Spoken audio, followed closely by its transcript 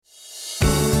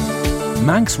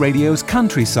Manx Radio's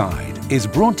Countryside is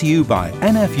brought to you by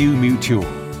NFU Mutual.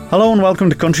 Hello and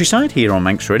welcome to Countryside here on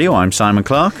Manx Radio. I'm Simon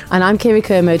Clark. And I'm Kiri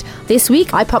Kermode. This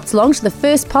week I popped along to the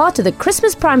first part of the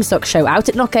Christmas Prime Stock Show out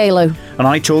at Knockalo. And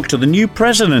I talked to the new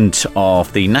president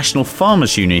of the National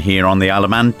Farmers Union here on the Isle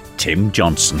of Man, Tim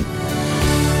Johnson.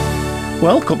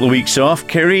 Well, a couple of weeks off,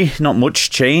 Kiri, not much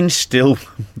change. Still,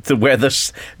 the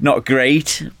weather's not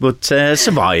great, but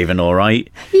surviving all right.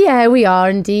 Yeah, we are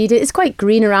indeed. It's quite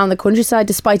green around the countryside,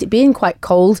 despite it being quite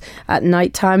cold at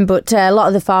night time. But a lot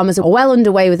of the farmers are well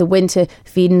underway with the winter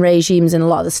feeding regimes and a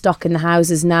lot of the stock in the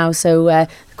houses now. So the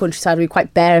countryside will be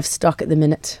quite bare of stock at the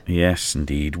minute. Yes,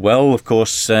 indeed. Well, of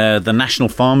course, the National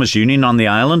Farmers Union on the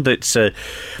island, it's a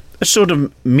sort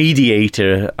of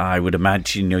mediator, I would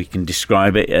imagine, you can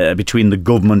describe it, between the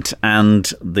government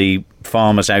and the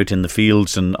farmers out in the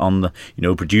fields and on the,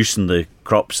 producing the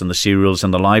crops and the cereals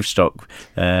and the livestock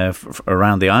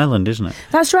around the island, isn't it?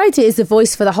 That's right. It is the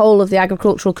voice for the whole of the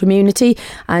agricultural community,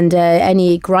 and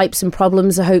any gripes and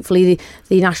problems, hopefully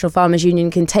the National Farmers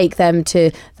Union can take them to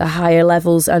the higher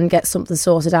levels and get something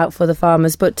sorted out for the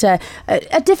farmers. But a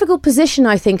difficult position,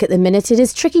 I think, at the minute. It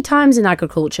is tricky times in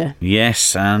agriculture.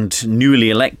 Yes, and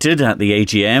newly elected at the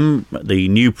AGM, the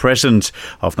new president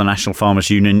of the National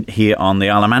Farmers Union here on the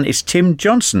Isle of Man is Tim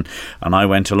Johnson. And I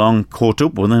went along, caught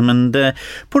up with him and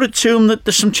put it to him that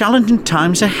there's some challenging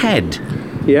times ahead.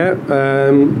 Yeah,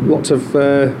 lots of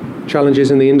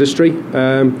challenges in the industry.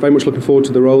 Very much looking forward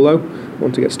to the role, though.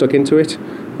 Want to get stuck into it.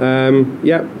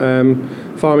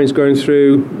 Farming's going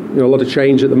through a lot of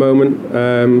change at the moment.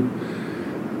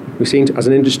 We seem to, as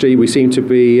an industry, to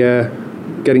be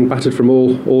getting battered from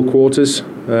all quarters.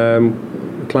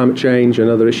 Climate change and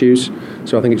other issues.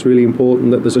 So I think it's really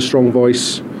important that there's a strong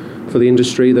voice for the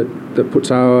industry that puts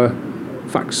our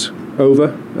facts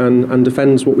over and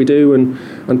defends what we do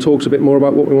and talks a bit more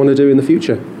about what we want to do in the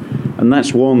future. And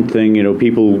that's one thing,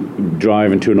 people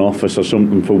drive into an office or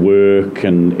something for work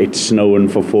and it's snowing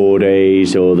for 4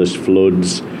 days or there's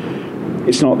floods.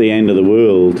 It's not the end of the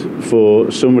world.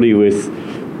 For somebody with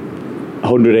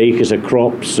 100 acres of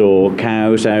crops or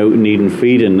cows out needing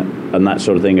feeding and that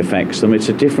sort of thing affects them, it's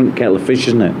a different kettle of fish,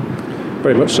 isn't it?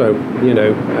 Very much so.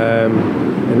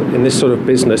 In this sort of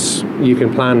business, you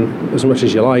can plan as much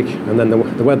as you like, and then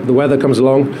the weather comes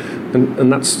along,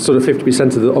 and that's sort of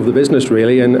 50% of the business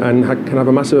really, and can have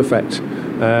a massive effect.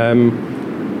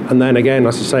 And then again,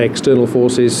 as I say, external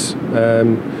forces.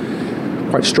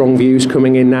 Quite strong views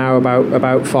coming in now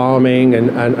about farming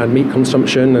and meat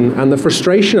consumption and the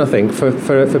frustration, I think,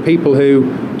 for people who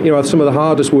are some of the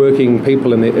hardest working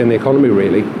people in the economy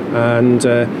really,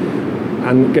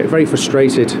 and get very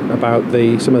frustrated about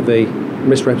some of the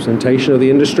misrepresentation of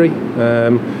the industry.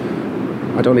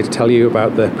 I don't need to tell you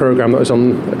about the programme that was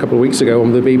on a couple of weeks ago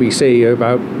on the BBC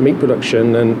about meat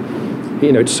production, and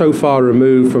it's so far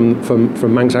removed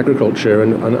from Manx agriculture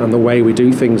and the way we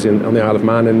do things on the Isle of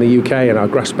Man and the UK and our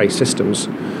grass-based systems.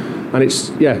 And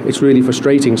it's really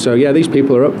frustrating. So these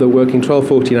people are up, they're working 12,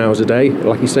 14 hours a day,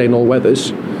 like you say, in all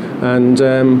weathers. And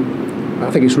I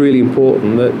think it's really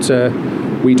important that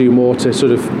we do more to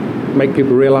sort of make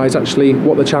people realise actually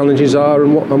what the challenges are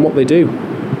and what they do.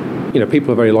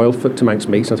 People are very loyal to Manx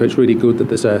meats, and so it's really good that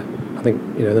there's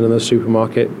another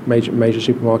supermarket, major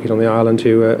supermarket on the island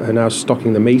who are now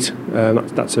stocking the meat.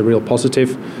 That's a real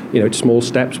positive. It's small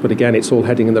steps, but again, it's all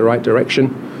heading in the right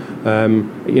direction.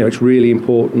 It's really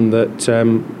important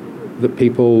that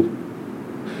people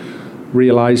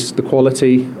realise the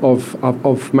quality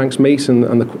of Manx meat,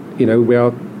 and we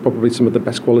are probably some of the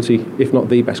best quality, if not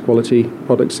the best quality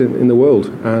products in the world,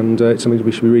 and it's something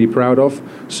we should be really proud of.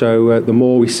 So the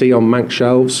more we see on Manx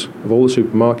shelves of all the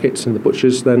supermarkets and the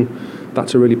butchers, then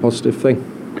that's a really positive thing.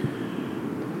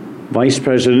 Vice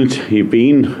President, you've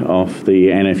been of the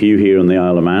NFU here on the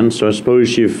Isle of Man, so I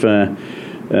suppose you've Brian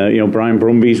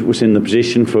Brumby was in the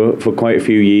position for quite a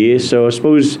few years, so I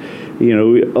suppose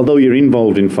although you're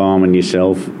involved in farming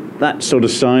yourself, that sort of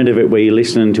side of it where you're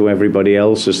listening to everybody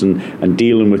else's and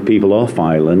dealing with people off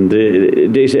island,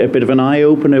 is it a bit of an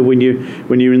eye-opener when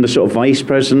you're in the sort of vice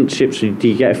presidentships? Do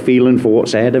you get a feeling for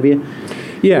what's ahead of you?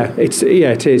 Yeah, it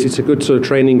is. It's a good sort of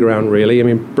training ground, really. I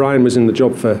mean, Brian was in the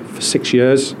job for 6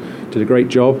 years, did a great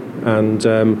job, and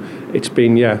it's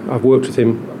been, I've worked with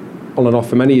him on and off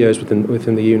for many years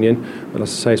within the union, but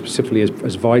as I say, specifically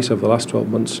as vice over the last 12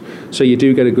 months. So you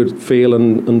do get a good feel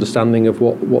and understanding of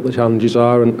what the challenges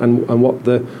are and what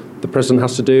the president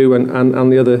has to do and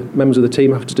the other members of the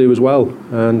team have to do as well.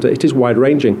 And it is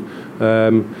wide-ranging.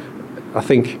 I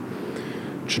think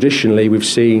traditionally we've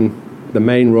seen the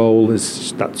main role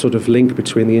is that sort of link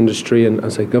between the industry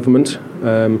and say government.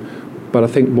 But I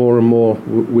think more and more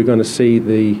we're going to see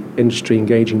the industry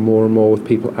engaging more and more with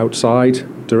people outside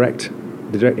the direct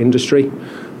industry.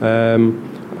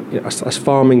 As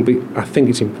farming, I think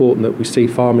it's important that we see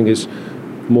farming as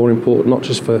more important, not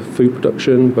just for food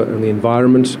production, but in the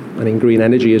environment and in green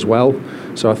energy as well.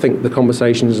 So I think the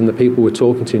conversations and the people we're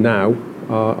talking to now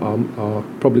are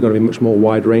probably going to be much more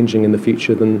wide-ranging in the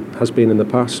future than has been in the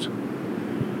past.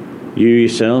 You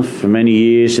yourself, for many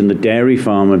years in the dairy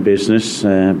farmer business,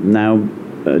 now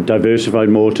diversified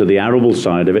more to the arable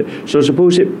side of it. So I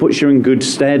suppose it puts you in good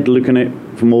stead looking at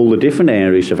from all the different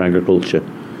areas of agriculture.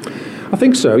 I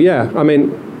think so, yeah. I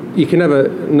mean, you can never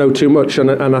know too much, and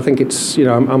I think it's,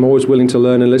 I'm always willing to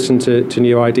learn and listen to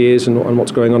new ideas and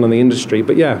what's going on in the industry.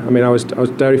 But yeah, I mean, I was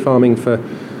dairy farming for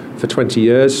 20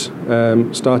 years.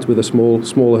 Started with a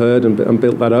small herd and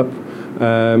built that up,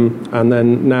 and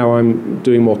then now I'm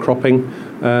doing more cropping.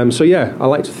 So yeah, I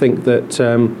like to think that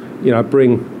I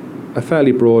bring a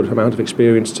fairly broad amount of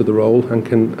experience to the role and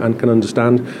can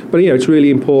understand. But it's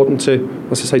really important to,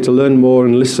 as I say, to learn more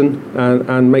and listen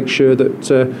and make sure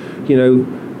that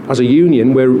as a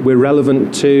union we're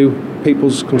relevant to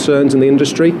people's concerns in the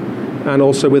industry, and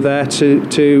also we're there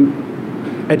to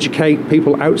educate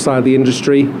people outside the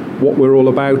industry what we're all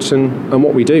about and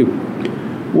what we do.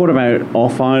 What about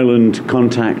off-island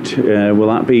contact? Will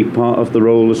that be part of the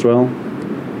role as well?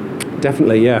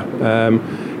 Definitely, yeah.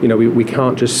 We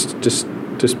can't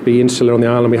just be insular on the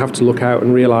island. We have to look out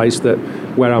and realise that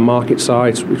where our markets are,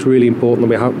 it's really important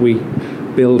that we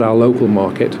build our local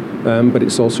market. But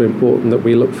it's also important that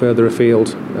we look further afield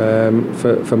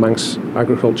for Manx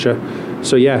agriculture.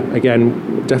 So yeah,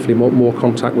 again, definitely more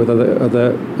contact with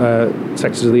other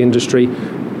sectors of the industry,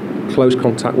 close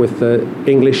contact with the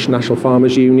English National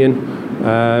Farmers Union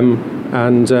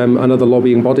and other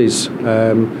lobbying bodies.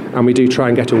 And we do try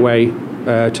and get away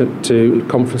to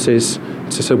conferences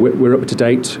so we're up to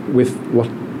date with what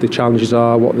the challenges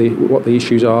are, what the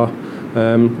issues are,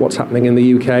 what's happening in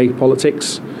the UK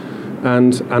politics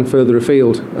and further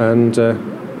afield. And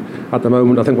at the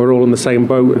moment, I think we're all in the same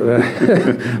boat.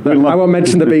 I won't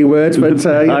mention the B words, but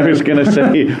I was going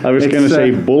to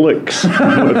say bullocks,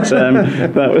 but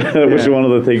that was one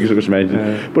of the things that was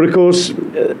mentioned. But of course,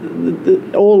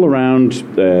 all around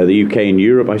the UK and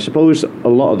Europe, I suppose a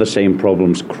lot of the same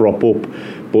problems crop up.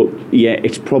 But yeah,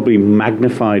 it's probably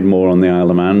magnified more on the Isle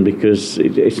of Man because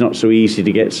it's not so easy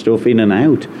to get stuff in and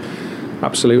out.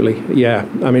 Absolutely, yeah.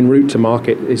 I mean, route to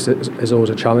market is always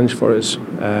a challenge for us.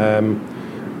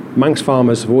 Manx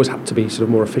farmers have always had to be sort of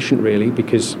more efficient, really,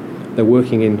 because they're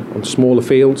working on smaller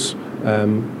fields.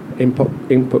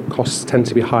 Input costs tend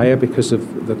to be higher because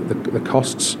of the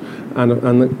costs,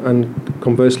 and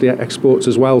conversely exports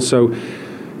as well. So,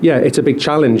 yeah, it's a big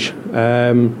challenge.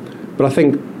 But I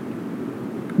think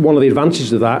one of the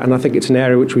advantages of that, and I think it's an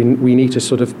area which we need to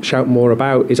sort of shout more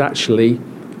about, is actually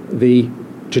the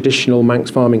traditional Manx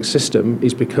farming system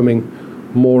is becoming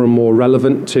more and more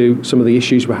relevant to some of the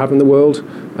issues we have in the world,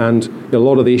 and a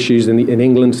lot of the issues in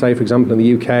England, say for example in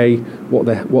the UK, what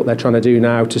they're trying to do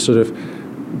now to sort of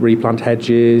replant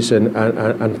hedges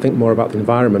and think more about the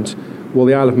environment. Well,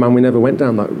 the Isle of Man, we never went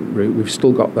down that route. We've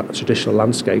still got that traditional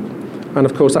landscape, and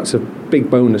of course that's a big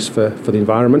bonus for the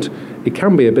environment. It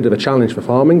can be a bit of a challenge for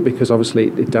farming because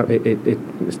obviously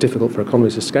it's difficult for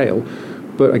economies of scale.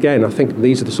 But again, I think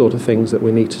these are the sort of things that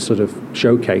we need to sort of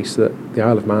showcase, that the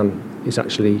Isle of Man is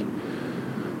actually,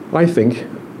 I think,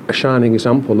 a shining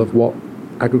example of what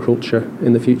agriculture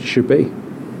in the future should be.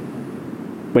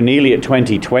 We're nearly at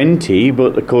 2020,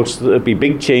 but of course there'll be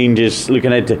big changes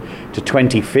looking ahead to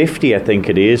 2050, I think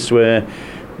it is, where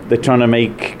they're trying to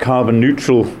make carbon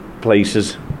neutral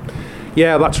places.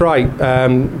 Yeah, that's right.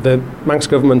 The Manx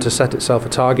government has set itself a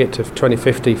target of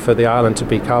 2050 for the island to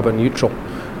be carbon neutral.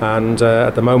 And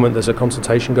at the moment there's a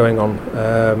consultation going on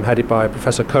headed by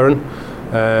Professor Curran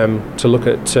to look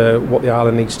at what the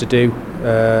island needs to do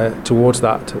towards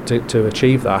that, to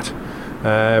achieve that.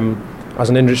 As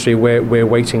an industry, we're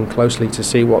waiting closely to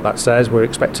see what that says. We're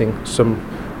expecting some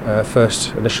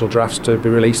first initial drafts to be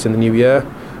released in the new year.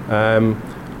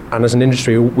 And as an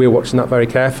industry, we're watching that very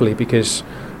carefully because,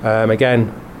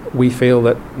 again, we feel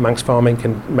that Manx farming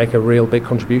can make a real big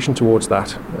contribution towards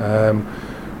that.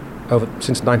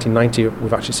 Since 1990,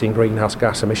 we've actually seen greenhouse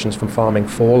gas emissions from farming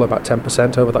fall about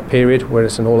 10% over that period,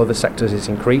 whereas in all other sectors it's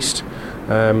increased.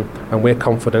 And we're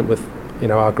confident with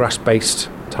our grass-based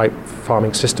type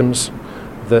farming systems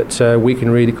that we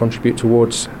can really contribute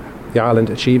towards the island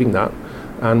achieving that,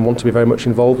 and want to be very much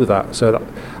involved with that. So that,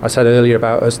 I said earlier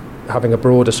about us having a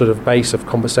broader sort of base of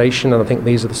conversation, and I think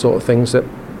these are the sort of things that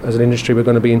as an industry we're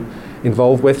going to be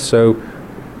involved with. So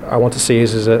I want to see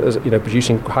us as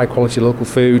producing high quality local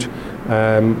food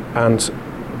and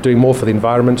doing more for the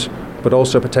environment, but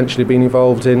also potentially being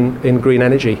involved in green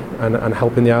energy and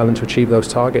helping the island to achieve those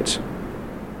targets.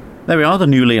 There we are, the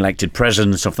newly elected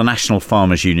president of the National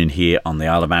Farmers Union here on the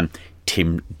Isle of Man,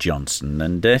 Tim Johnson,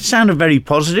 and sounded very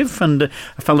positive, and a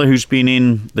fellow who's been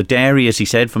in the dairy, as he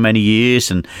said, for many years,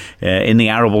 and in the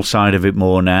arable side of it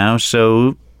more now,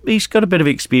 so he's got a bit of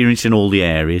experience in all the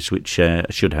areas, which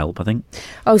should help, I think.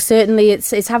 Oh, certainly.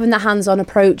 It's having the hands-on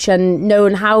approach and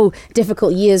knowing how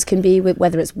difficult years can be, with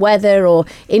whether it's weather or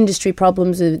industry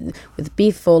problems with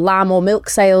beef or lamb or milk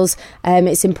sales.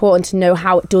 It's important to know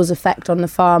how it does affect on the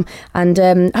farm, and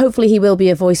hopefully he will be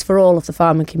a voice for all of the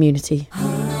farming community.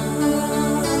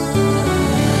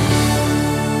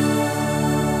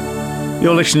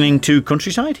 You're listening to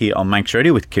Countryside here on Manx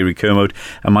Radio with Kiri Kermode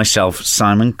and myself,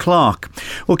 Simon Clark.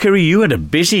 Well, Kiri, you had a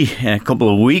busy couple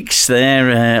of weeks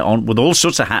there with all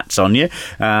sorts of hats on you.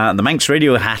 The Manx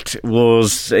Radio hat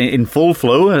was in full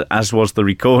flow, as was the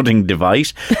recording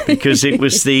device, because it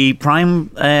was the Prime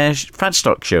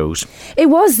Fradstock shows.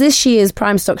 It was. This year's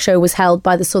Prime Stock Show was held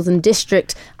by the Southern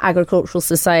District Agricultural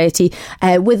Society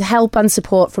with help and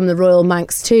support from the Royal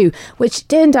Manx too, which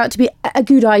turned out to be a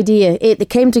good idea. It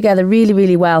came together really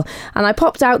well, and I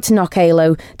popped out to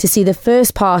Knockalow to see the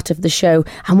first part of the show,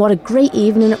 and what a great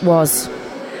evening it was.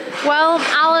 Well,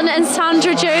 Alan and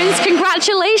Sandra Jones,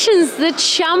 congratulations, the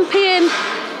champion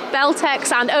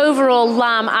Beltex and overall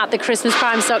lamb at the Christmas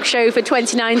Prime Stock Show for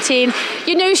 2019.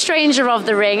 You're no stranger of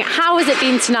the ring. How has it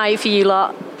been tonight for you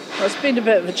lot? Well, it's been a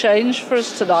bit of a change for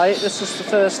us tonight. This is the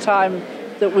first time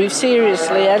that we've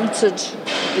seriously entered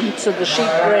into the sheep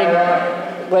ring.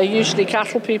 We're usually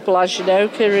cattle people, as you know,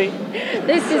 Kiri.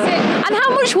 This is it. And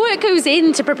how much work goes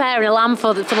into preparing a lamb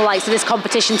for the likes of this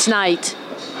competition tonight?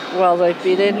 Well, they've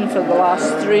been in for the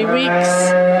last 3 weeks,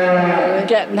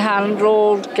 getting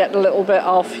hand-rolled, getting a little bit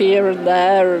off here and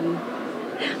there, and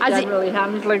generally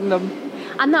handling them.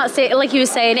 And that's it, like you were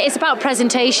saying, it's about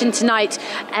presentation tonight.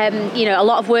 A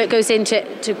lot of work goes into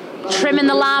trimming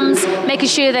the lambs, making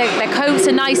sure their coats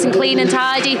are nice and clean and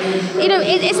tidy.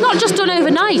 It's not just done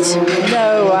overnight.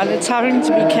 No, and it's having to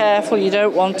be careful. You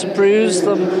don't want to bruise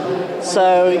them,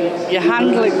 so you're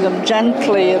handling them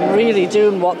gently and really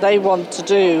doing what they want to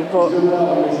do, but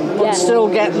still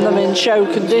getting them in show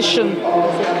condition.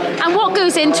 And what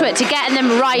goes into it to getting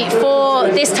them right for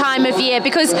this time of year?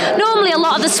 Because normally a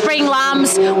lot of the spring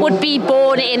lambs would be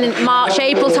born in March,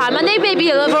 April time, and they maybe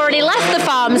have already left the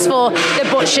farms for the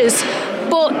butchers.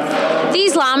 But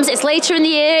these lambs, it's later in the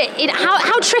year.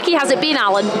 How tricky has it been,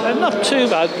 Alan? Not too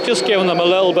bad. Just giving them a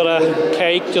little bit of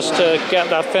cake just to get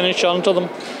that finish onto them.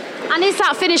 And is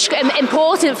that finish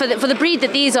important for the breed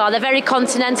that these are? They're very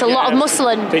continental, a lot of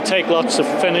muscling. They take lots of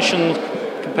finishing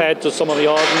compared to some of the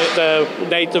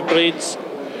native breeds.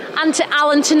 And to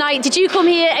Alan tonight, did you come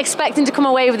here expecting to come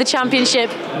away with the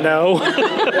championship? No.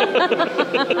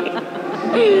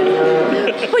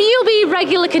 But you'll be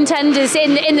regular contenders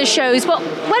in the shows. But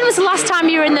when was the last time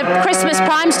you were in the Christmas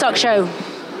Prime Stock Show?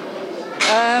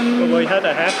 Well, we had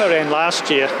a heifer in last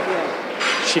year.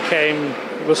 She came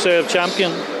reserve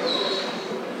champion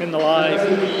in the live.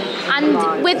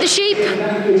 And with the sheep?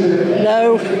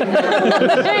 No.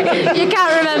 You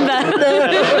can't remember? No.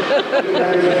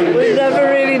 We've never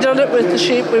really done it with the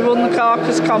sheep. We won the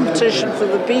carcass competition for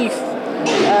the beef.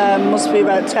 Must be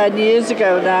about 10 years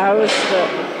ago now.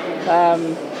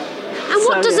 And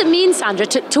what does it mean, Sandra,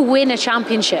 to win a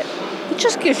championship? It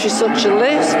just gives you such a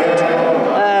list.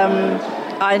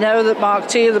 I know that Mark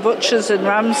T of the Butchers in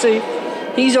Ramsey,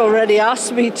 he's already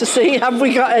asked me to see have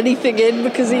we got anything in,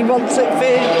 because he wants it for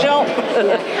his shop.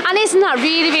 And isn't that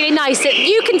really nice that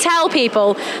you can tell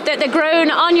people that they're grown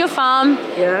on your farm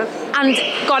and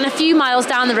gone a few miles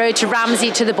down the road to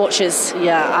Ramsey to the Butchers?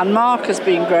 Yeah, and Mark has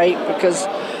been great, because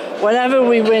whenever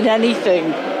we win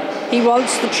anything, he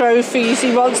wants the trophies,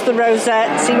 he wants the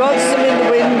rosettes, he wants them in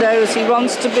the windows, he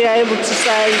wants to be able to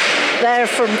say they're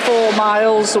from 4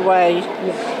 miles away,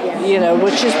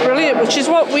 which is brilliant, which is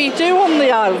what we do on the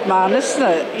Isle of Man, isn't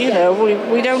it?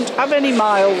 We don't have any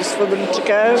miles for them to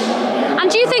go. And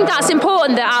do you think that's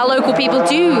important, that our local people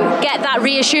do get that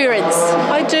reassurance?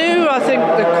 I do. I think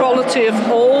the quality of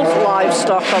all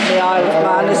livestock on the Isle of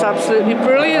Man is absolutely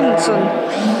brilliant, and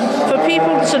for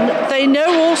people they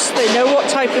know us, they know what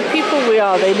type of people we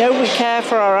are, they know we care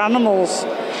for our animals,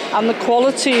 and the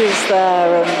quality is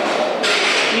there, and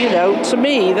to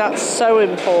me that's so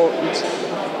important.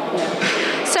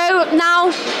 So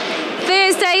now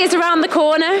Thursday is around the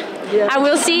corner, and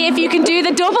we'll see if you can do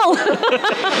the double.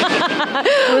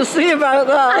 We'll see about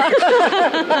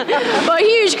that. But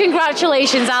huge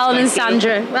congratulations, Alan and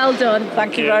Sandra. Well done.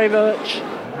 Thank you very much.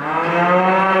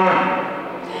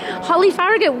 Holly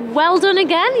Farragut, well done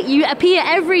again. You appear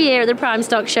every year at the Prime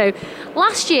Stock Show.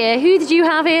 Last year, who did you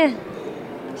have here?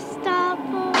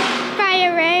 Starboy,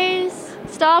 Briar Rose.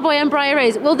 Starboy and Briar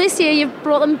Rose. Well, this year you've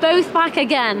brought them both back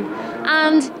again.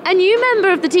 And a new member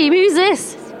of the team, who's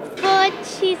this?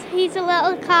 Fudge, he's a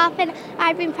little calf and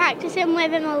I've been practicing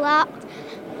with him a lot.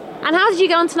 And how did you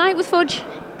get on tonight with Fudge?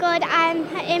 Good, and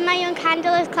in my young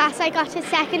handlers class I got a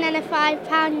second and a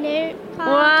 £5 note card.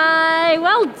 Why,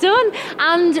 well done.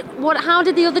 And how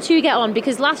did the other two get on?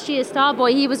 Because last year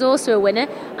Starboy, he was also a winner.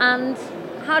 And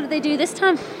how did they do this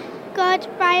time? Good,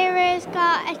 Briar Rose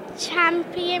got a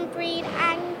champion breed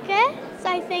Angus,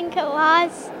 I think it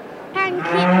was.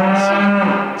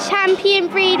 Champion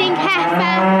breeding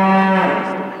heifer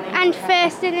and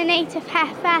first in a native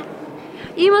heifer.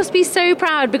 You must be so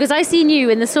proud, because I seen you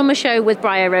in the summer show with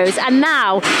Briar Rose, and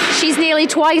now she's nearly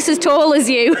twice as tall as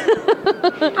you.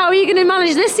 How are you going to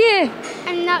manage this year?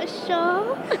 I'm not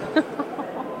sure.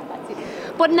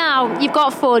 But now you've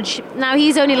got Fudge. Now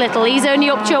he's only little, he's only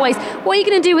up to your waist. What are you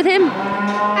going to do with him?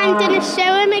 I'm going to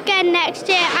show him again next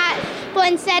year, but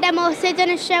instead I'm also going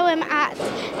to show him at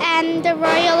the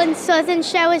Royal and Southern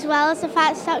show as well as the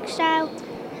Fat Stock show.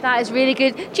 That is really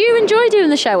good. Do you enjoy doing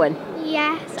the showing?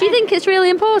 Yes. Do you think it's really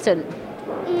important?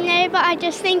 No, but I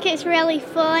just think it's really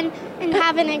fun and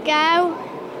having a go.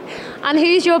 And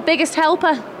who's your biggest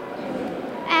helper?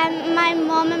 My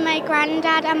mum and my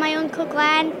granddad and my Uncle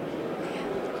Glenn.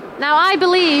 Now, I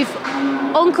believe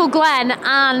Uncle Glenn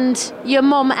and your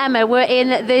mum, Emma, were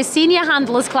in the senior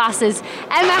handlers classes.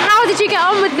 Emma, how did you get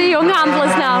on with the young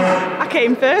handlers now? I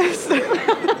came first.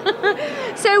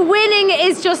 So winning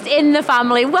is just in the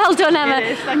family. Well done, Emma.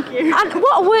 It is, thank you. And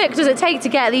what work does it take to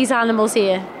get these animals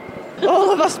here? All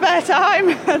of our spare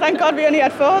time. Thank God we only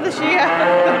had 4 this year.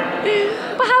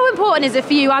 But how important is it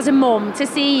for you as a mum to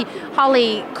see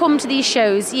Holly come to these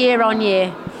shows year on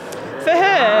year? For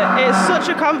her, it's such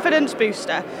a confidence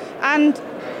booster, and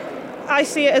I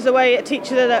see it as a way it teaches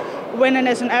her that winning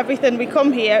isn't everything. We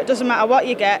come here, it doesn't matter what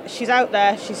you get, she's out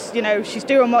there, she's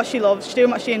doing what she loves, she's doing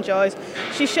what she enjoys,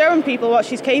 she's showing people what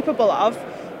she's capable of,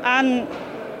 and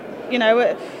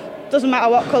it doesn't matter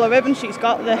what colour ribbon she's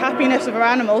got, the happiness of her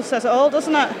animal says it all,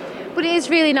 doesn't it? But it is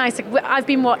really nice. I've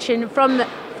been watching from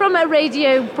a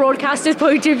radio broadcaster's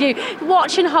point of view,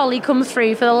 watching Holly come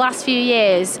through for the last few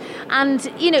years, and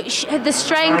the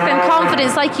strength and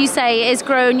confidence, like you say, is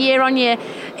grown year on year.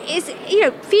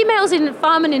 Females in the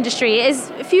farming industry is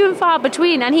few and far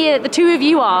between, and here the two of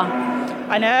you are.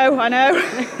 I know. I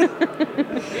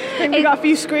think we've got a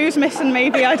few screws missing,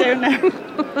 maybe, I don't know.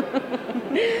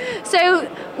 So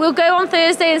we'll go on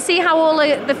Thursday and see how all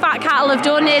the fat cattle have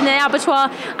done in the abattoir,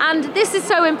 and this is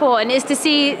so important, is to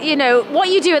see what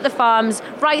you do at the farms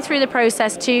right through the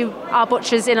process to our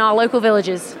butchers in our local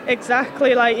villages.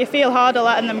 Exactly, you feel harder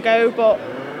letting them go, but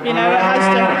it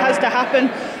has to happen.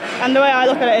 And the way I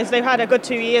look at it is they've had a good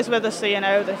 2 years with us,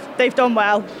 so they've done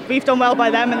well. We've done well by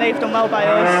them and they've done well by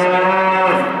us.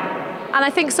 And I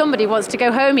think somebody wants to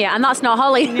go home yet, and that's not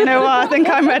Holly. You know what, I think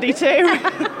I'm ready too.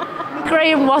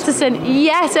 Graham Watterson,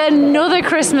 yet another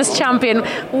Christmas champion.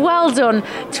 Well done.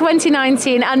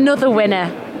 2019, another winner.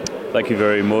 Thank you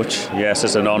very much. Yes,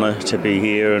 it's an honour to be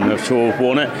here and to have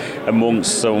won it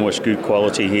amongst so much good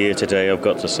quality here today. I've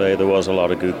got to say there was a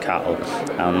lot of good cattle,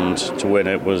 and to win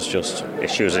it was she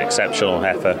was an exceptional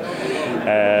heifer.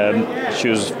 She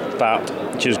was fat,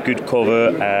 she was good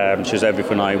cover, she was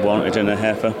everything I wanted in a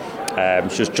heifer.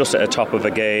 She was just at the top of her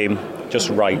game, just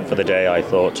right for the day, I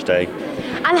thought, today.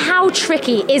 And how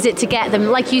tricky is it to get them,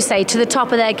 like you say, to the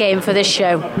top of their game for this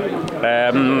show?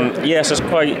 Yes, it's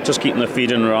quite just keeping the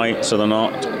feeding right so they're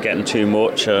not getting too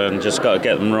much, and just got to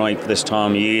get them right for this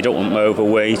time of year. You don't want them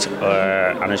overweight,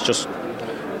 and it's just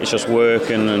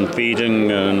working and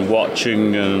feeding and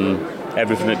watching and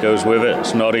everything that goes with it.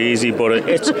 It's not easy, but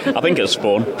I think it's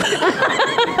fun.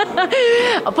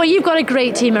 But you've got a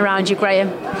great team around you, Graham.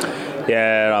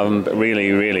 Yeah, I'm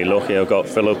really, really lucky. I've got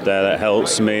Philip there that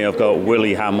helps me. I've got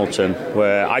Willie Hamilton,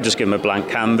 where I just give him a blank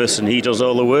canvas and he does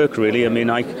all the work, really. I mean,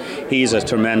 he's a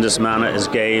tremendous man at his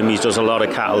game. He does a lot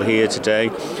of cattle here today.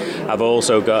 I've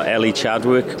also got Ellie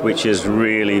Chadwick, which is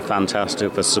really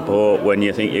fantastic for support when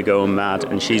you think you're going mad,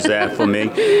 and she's there for me.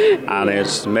 And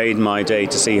it's made my day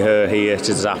to see her here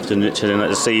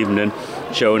this evening,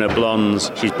 showing her blondes.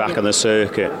 She's back on the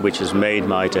circuit, which has made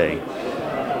my day.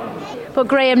 But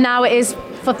Graham, now it is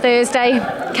for Thursday.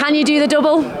 Can you do the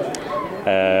double?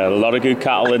 A lot of good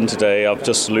cattle in today. I've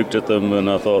just looked at them and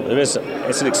I thought it's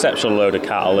an exceptional load of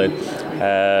cattle in,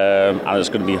 and it's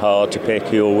going to be hard to pick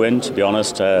who'll win, to be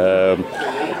honest.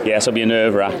 Yes, it'll be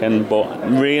nerve-wracking, but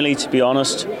really, to be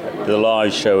honest, the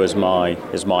live show is my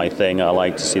thing. I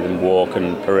like to see them walk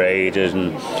and parade,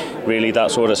 and really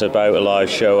that's what it's about, a live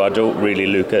show. I don't really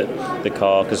look at the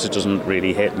car because it doesn't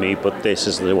really hit me, but this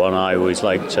is the one I always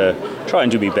like to try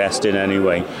and do my best in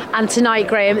anyway. And tonight,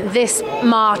 Graham, this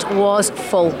mart was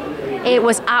full. It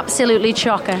was absolutely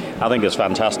chocker. I think it's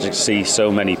fantastic to see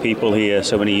so many people here,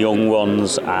 so many young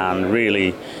ones, and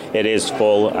really it is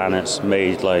full and it's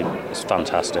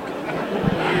fantastic.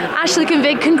 Ashley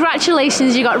Convig,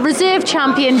 congratulations, you got reserve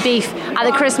champion beef at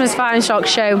the Christmas Farm Stock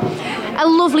Show. A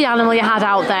lovely animal you had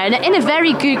out there, in a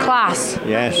very good class.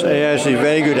 Yes, it's a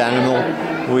very good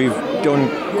animal. We've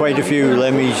done quite a few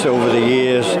lemmies over the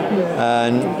years,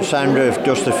 and Sandra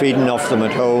does the feeding off them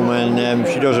at home, and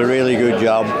she does a really good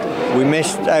job. We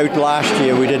missed out last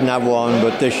year, we didn't have one,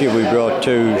 but this year we brought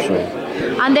two. So.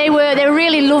 And they were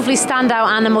really lovely standout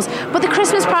animals. But the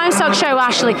Christmas Prime Stock Show,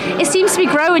 Ashley, it seems to be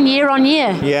growing year on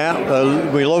year.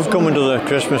 Yeah, we love coming to the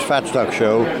Christmas Fat Stock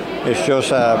Show. It's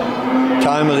just a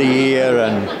time of the year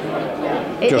and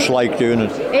just like doing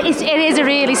it. It is a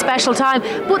really special time.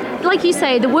 But like you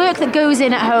say, the work that goes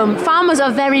in at home, farmers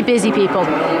are very busy people.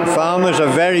 Farmers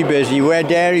are very busy. We're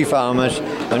dairy farmers,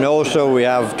 and also we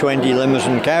have 20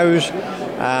 Limousin cows,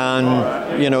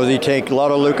 and they take a lot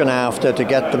of looking after to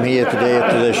get them here today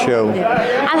to this show.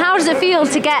 And how does it feel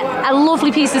to get a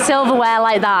lovely piece of silverware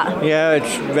like that? Yeah,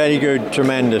 it's very good,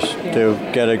 tremendous to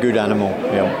get a good animal.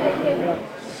 Yeah.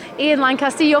 Ian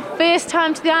Lancaster, your first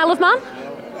time to the Isle of Man?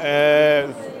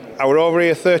 I was over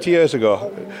here 30 years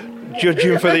ago,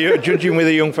 judging with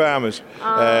the young farmers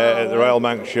at the Royal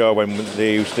Manx Show when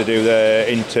they used to do the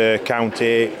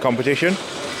inter-county competition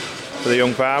for the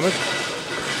young farmers.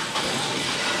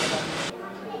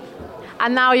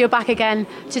 And now you're back again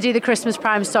to do the Christmas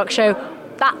Prime Stock Show.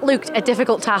 That looked a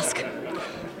difficult task.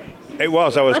 It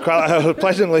was. I was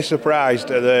pleasantly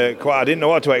surprised at I didn't know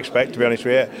what to expect, to be honest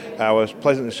with you. I was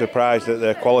pleasantly surprised at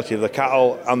the quality of the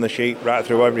cattle and the sheep right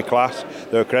through every class.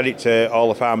 They're a credit to all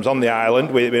the farms on the island,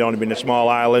 with it only being a small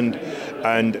island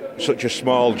and such a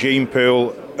small gene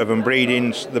pool of them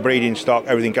breeding, the breeding stock.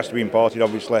 Everything has to be imported,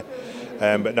 obviously.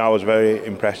 But no, I was very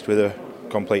impressed with the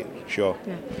complete show.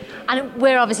 Yeah. And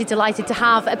we're obviously delighted to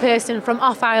have a person from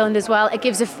off island as well. It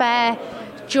gives a fair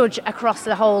judge across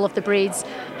the whole of the breeds,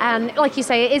 and like you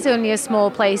say, it is only a small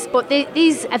place, but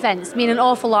these events mean an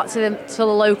awful lot to the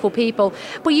local people.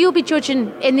 But you'll be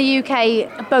judging in the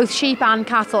UK both sheep and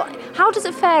cattle. How does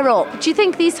it fare up? Do you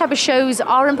think these type of shows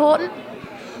are important?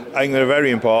 I think they're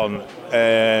very important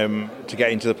to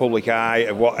get into the public eye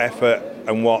of what effort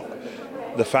and what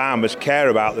the farmers care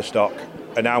about the stock,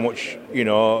 and how much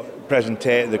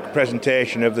the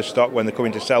presentation of the stock when they're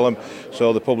coming to sell them,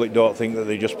 so the public don't think that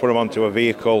they just put them onto a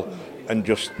vehicle and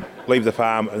just leave the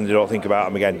farm and they don't think about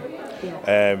them again.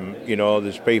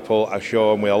 There's people I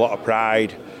show them with a lot of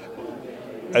pride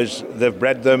as they've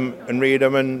bred them and reared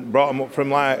them and brought them up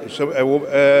from a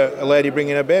lady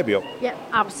bringing a baby up. Yeah,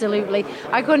 absolutely.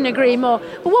 I couldn't agree more.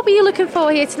 But what were you looking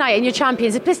for here tonight in your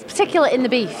champions, particularly in the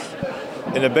beef?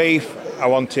 In the beef, I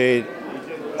wanted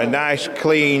a nice,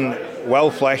 clean,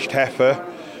 well-fleshed heifer,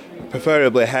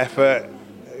 preferably heifer.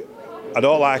 I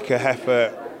don't like a heifer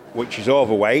which is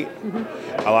overweight.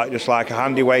 I like a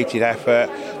handy-weighted heifer.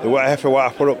 The heifer what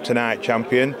I put up tonight,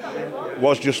 champion,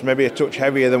 was just maybe a touch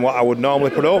heavier than what I would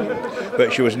normally put up,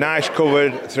 but she was nice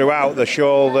covered throughout the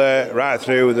shoulder, right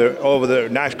through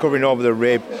nice covering over the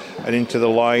rib and into the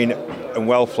loin, and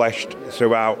well-fleshed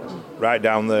throughout, right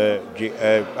down the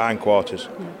hindquarters.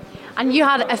 And you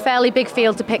had a fairly big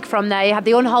field to pick from there. You had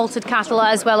the unhaltered cattle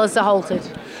as well as the haltered.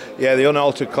 Yeah, the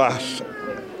unhaltered class,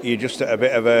 you're just at a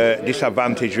bit of a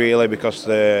disadvantage really, because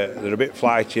they're a bit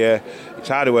flightier. It's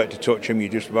harder work to touch them. You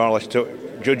just more or less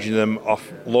judging them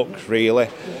off looks really.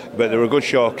 But they were a good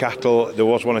show of cattle. There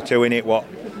was one or two in it what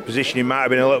positioning might have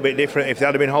been a little bit different if they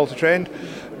had been halter trained.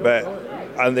 But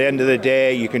at the end of the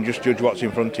day, you can just judge what's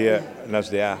in front of you and as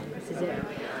they are. This is it.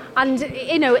 And,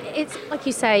 it's like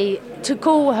you say, to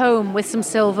go home with some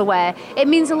silverware, it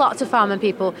means a lot to farming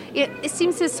people. It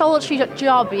seems a solitary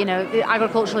job, the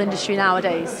agricultural industry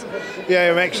nowadays. Yeah,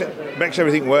 it makes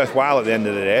everything worthwhile at the end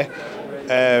of the day.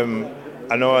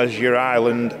 I know as your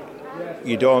island,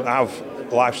 you don't have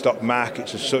livestock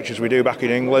markets as such as we do back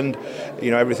in England.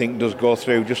 Everything does go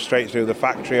through, just straight through the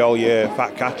factory, all your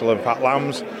fat cattle and fat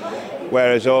lambs.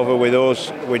 Whereas over with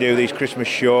us, we do these Christmas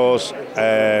shows,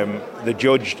 they're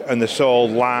judged and they're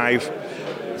sold live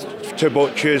to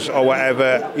butchers or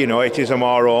whatever, you know, it is a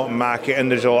more open market and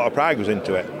there's a lot of pride goes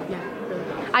into it.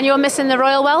 And you're missing the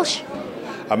Royal Welsh?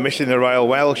 I'm missing the Royal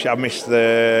Welsh. I miss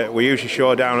we usually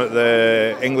show down at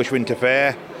the English Winter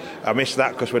Fair. I missed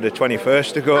that because we're the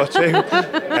 21st to go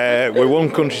to. We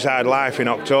won Countryside Life in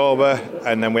October,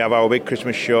 and then we have our big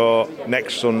Christmas show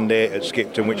next Sunday at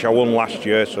Skipton, which I won last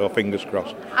year, so fingers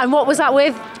crossed. And what was that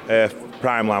with?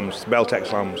 Prime lambs,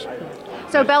 Beltex lambs.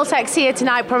 So Beltex here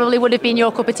tonight probably would have been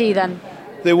your cup of tea then?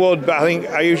 They would, but I think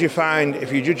I usually find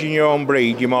if you're judging your own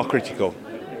breed, you're more critical.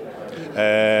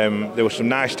 There were some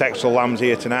nice Texel lambs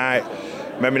here tonight.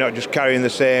 Maybe not just carrying the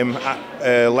same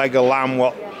leg of lamb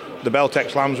what the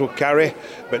Beltex lambs would carry,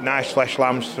 but nice flesh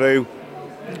lambs through.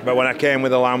 But when I came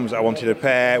with the lambs, I wanted a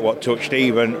pair what touched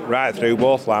even right through,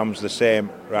 both lambs the same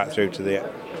right through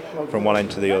to from one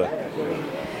end to the other.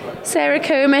 Sarah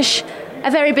Comish,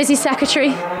 a very busy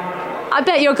secretary. I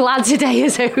bet you're glad today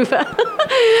is over.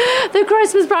 The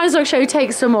Christmas Brown Stock Show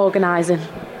takes some organising.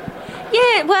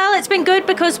 Yeah, well, it's been good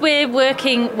because we're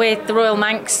working with the Royal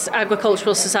Manx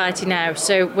Agricultural Society now.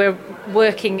 So we're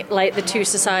working, like the two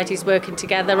societies working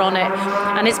together on it.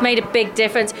 And it's made a big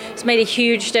difference. It's made a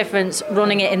huge difference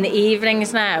running it in the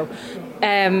evenings now.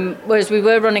 Whereas we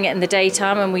were running it in the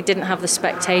daytime and we didn't have the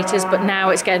spectators, but now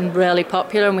it's getting really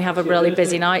popular and we have a really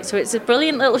busy night. So it's a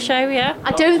brilliant little show, yeah.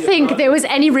 I don't think there was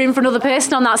any room for another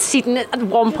person on that seat at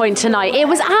one point tonight. It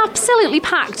was absolutely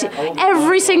packed.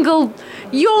 Every single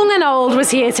young and old was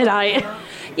here tonight.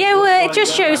 Yeah, well, it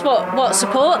just shows what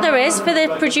support there is for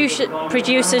the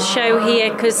producers show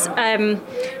here because,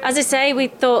 as I say, we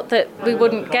thought that we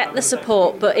wouldn't get the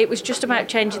support, but it was just about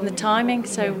changing the timing.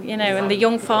 So, you know, and the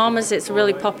young farmers, it's a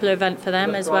really popular event for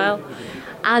them as well.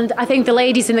 And I think the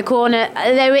ladies in the corner,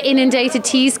 they were inundated,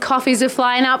 teas, coffees were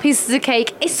flying out, pieces of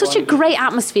cake. It's such a great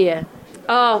atmosphere.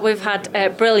 Oh, we've had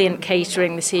brilliant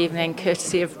catering this evening,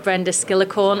 courtesy of Brenda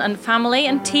Skillicorn and family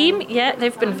and team. Yeah,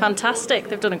 they've been fantastic.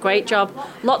 They've done a great job.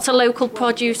 Lots of local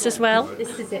produce as well.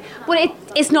 This is it. Well,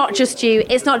 it's not just you.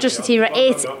 It's not just the team.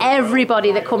 It's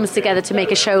everybody that comes together to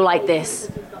make a show like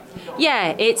this.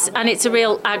 Yeah, it's a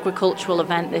real agricultural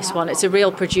event, this one. It's a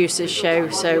real producers show,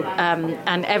 so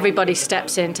and everybody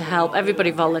steps in to help.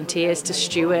 Everybody volunteers to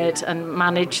steward and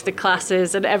manage the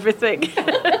classes and everything.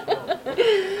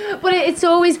 But it's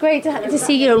always great to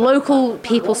see, you know, local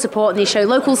people supporting these shows,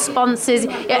 local sponsors.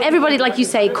 Everybody, like you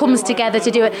say, comes together to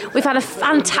do it. We've had a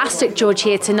fantastic judge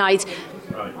here tonight.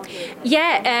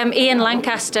 Yeah, Ian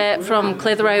Lancaster from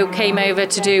Clitheroe came over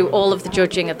to do all of the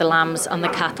judging of the lambs and the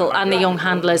cattle and the young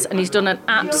handlers, and he's done an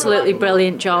absolutely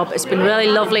brilliant job. It's been really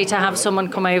lovely to have someone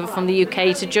come over from the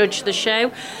UK to judge the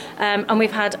show, and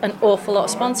we've had an awful lot of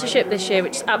sponsorship this year,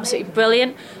 which is absolutely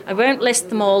brilliant. I won't list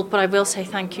them all, but I will say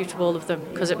thank you to all of them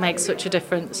because it makes such a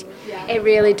difference. It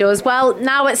really does. Well,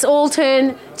 now it's all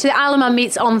turn to the Isle of Man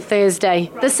Meets on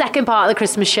Thursday, the second part of the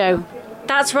Christmas show.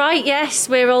 That's right, yes.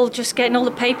 We're all just getting all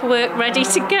the paperwork ready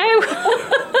to go.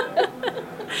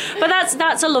 But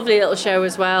that's a lovely little show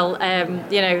as well.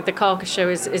 You know, the carcass show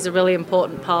is a really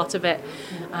important part of it.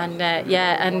 And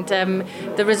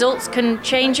the results can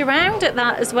change around at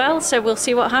that as well, so we'll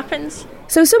see what happens.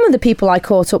 So some of the people I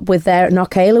caught up with there at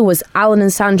Knockala was Alan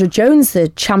and Sandra Jones, the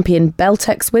champion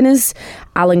Beltex winners,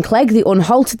 Alan Clegg, the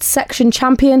unhaltered section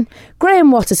champion,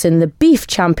 Graham Watterson, the beef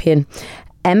champion,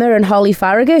 Emma and Holly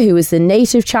Farragher, who was the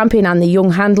native champion and the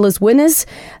young handlers winners,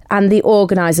 and the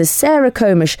organisers Sarah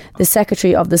Comish, the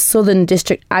secretary of the Southern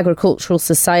District Agricultural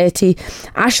Society,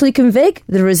 Ashley Convig,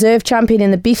 the reserve champion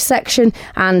in the beef section,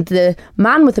 and the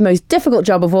man with the most difficult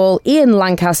job of all, Ian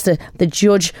Lancaster, the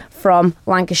judge from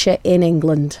Lancashire in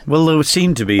England. Well, there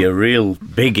seemed to be a real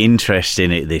big interest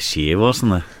in it this year,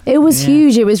 wasn't there? It was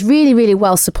huge. It was really, really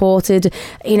well supported.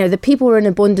 You know, the people were in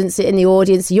abundance in the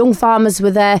audience. Young farmers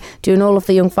were there doing all of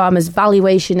the young farmers'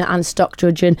 valuation and stock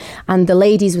judging, and the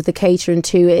ladies with the catering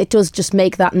too. It does just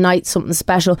make that night something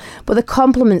special. But the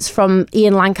compliments from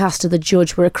Ian Lancaster, the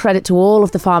judge, were a credit to all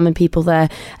of the farming people there.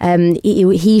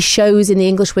 He shows in the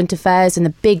English Winter Fairs and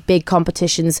the big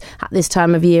competitions at this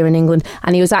time of year in England,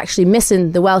 and he was actually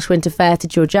missing the Welsh Winter Fair to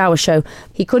judge our show.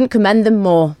 He couldn't commend them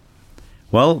more.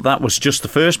 Well, that was just the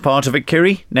first part of it,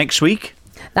 Kiri. Next week?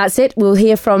 That's it. We'll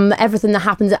hear from everything that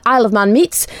happens at Isle of Man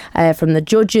Meets, from the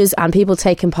judges and people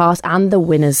taking part and the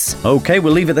winners. OK,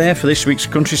 we'll leave it there for this week's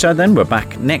Countryside then. We're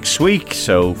back next week.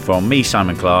 So from me,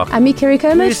 Simon Clark. And me, Kiri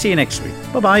Kermode. We'll see you next week.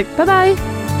 Bye-bye.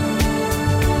 Bye-bye.